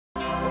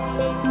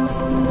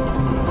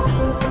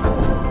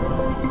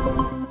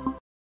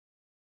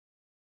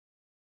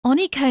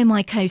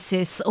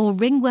Onychomycosis, or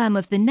ringworm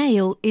of the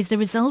nail, is the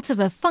result of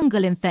a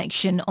fungal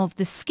infection of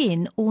the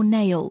skin or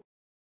nail.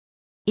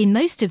 In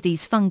most of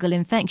these fungal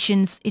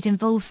infections, it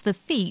involves the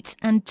feet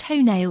and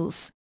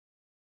toenails.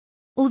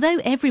 Although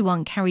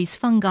everyone carries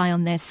fungi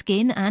on their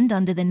skin and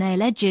under the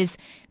nail edges,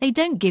 they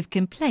don't give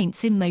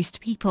complaints in most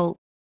people.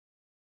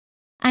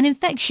 An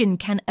infection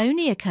can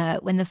only occur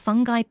when the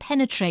fungi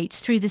penetrate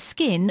through the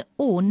skin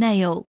or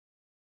nail.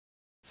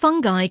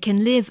 Fungi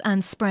can live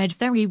and spread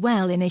very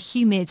well in a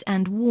humid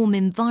and warm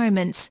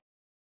environment.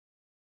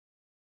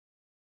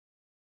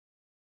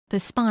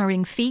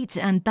 Perspiring feet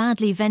and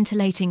badly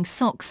ventilating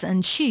socks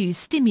and shoes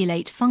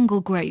stimulate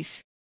fungal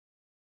growth.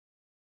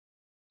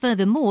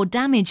 Furthermore,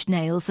 damaged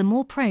nails are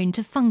more prone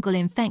to fungal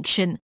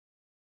infection.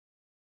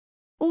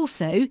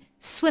 Also,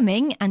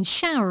 swimming and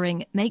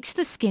showering makes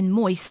the skin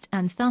moist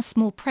and thus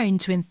more prone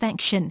to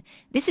infection.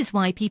 This is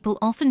why people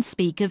often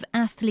speak of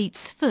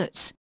athlete's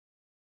foot.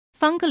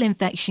 Fungal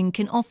infection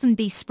can often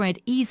be spread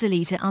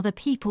easily to other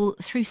people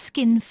through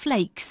skin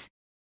flakes.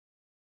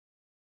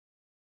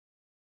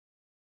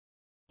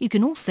 You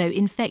can also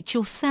infect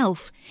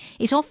yourself.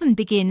 It often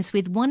begins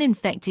with one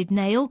infected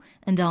nail,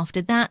 and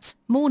after that,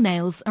 more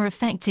nails are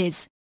affected.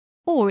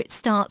 Or it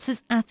starts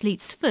as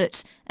athlete's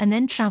foot and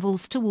then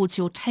travels towards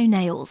your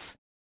toenails.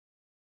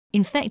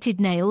 Infected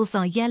nails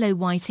are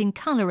yellow-white in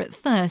colour at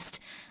first,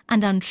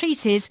 and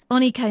untreated,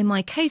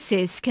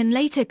 onychomycosis can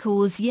later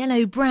cause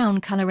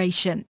yellow-brown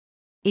coloration.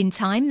 In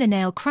time, the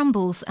nail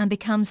crumbles and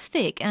becomes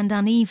thick and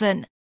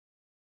uneven.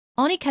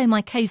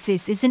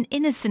 Onychomycosis is an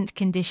innocent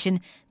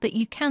condition, but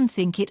you can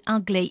think it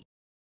ugly.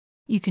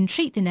 You can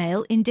treat the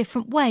nail in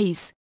different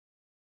ways.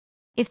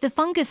 If the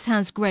fungus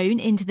has grown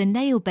into the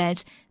nail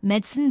bed,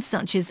 medicines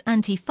such as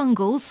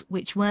antifungals,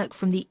 which work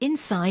from the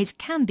inside,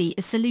 can be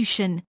a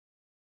solution.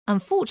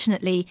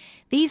 Unfortunately,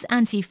 these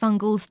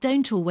antifungals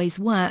don't always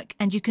work,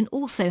 and you can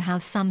also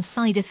have some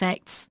side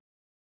effects.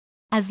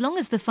 As long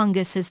as the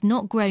fungus has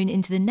not grown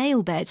into the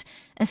nail bed,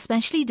 a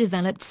specially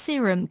developed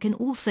serum can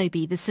also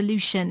be the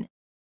solution.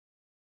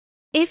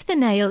 If the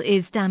nail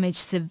is damaged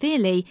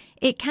severely,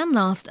 it can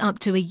last up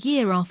to a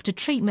year after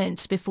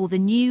treatment before the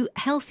new,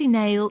 healthy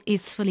nail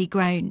is fully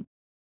grown.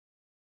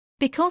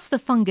 Because the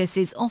fungus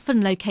is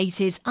often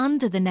located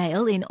under the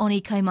nail in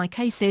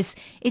onychomycosis,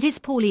 it is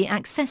poorly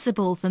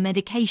accessible for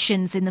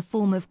medications in the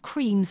form of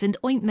creams and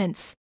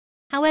ointments.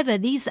 However,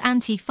 these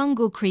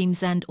antifungal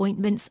creams and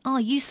ointments are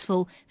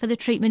useful for the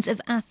treatment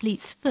of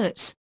athlete's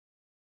foot.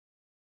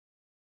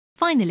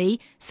 Finally,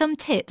 some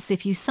tips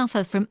if you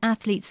suffer from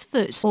athlete's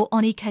foot or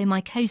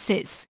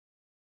onychomycosis.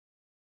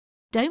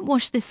 Don't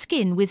wash the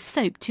skin with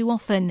soap too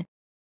often.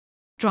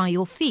 Dry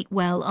your feet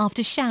well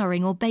after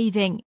showering or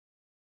bathing.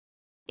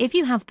 If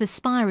you have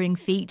perspiring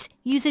feet,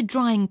 use a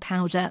drying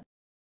powder.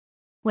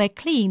 Wear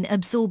clean,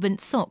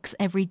 absorbent socks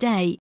every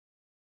day.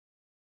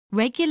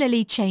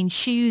 Regularly change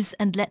shoes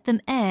and let them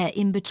air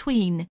in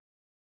between.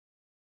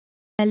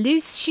 Wear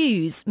loose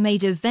shoes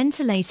made of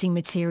ventilating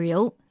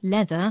material,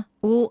 leather,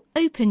 or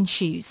open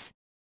shoes.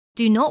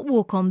 Do not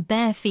walk on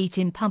bare feet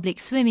in public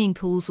swimming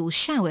pools or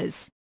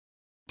showers.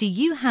 Do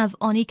you have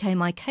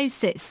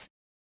onychomycosis?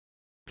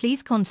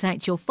 Please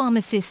contact your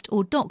pharmacist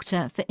or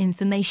doctor for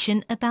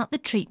information about the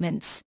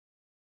treatments.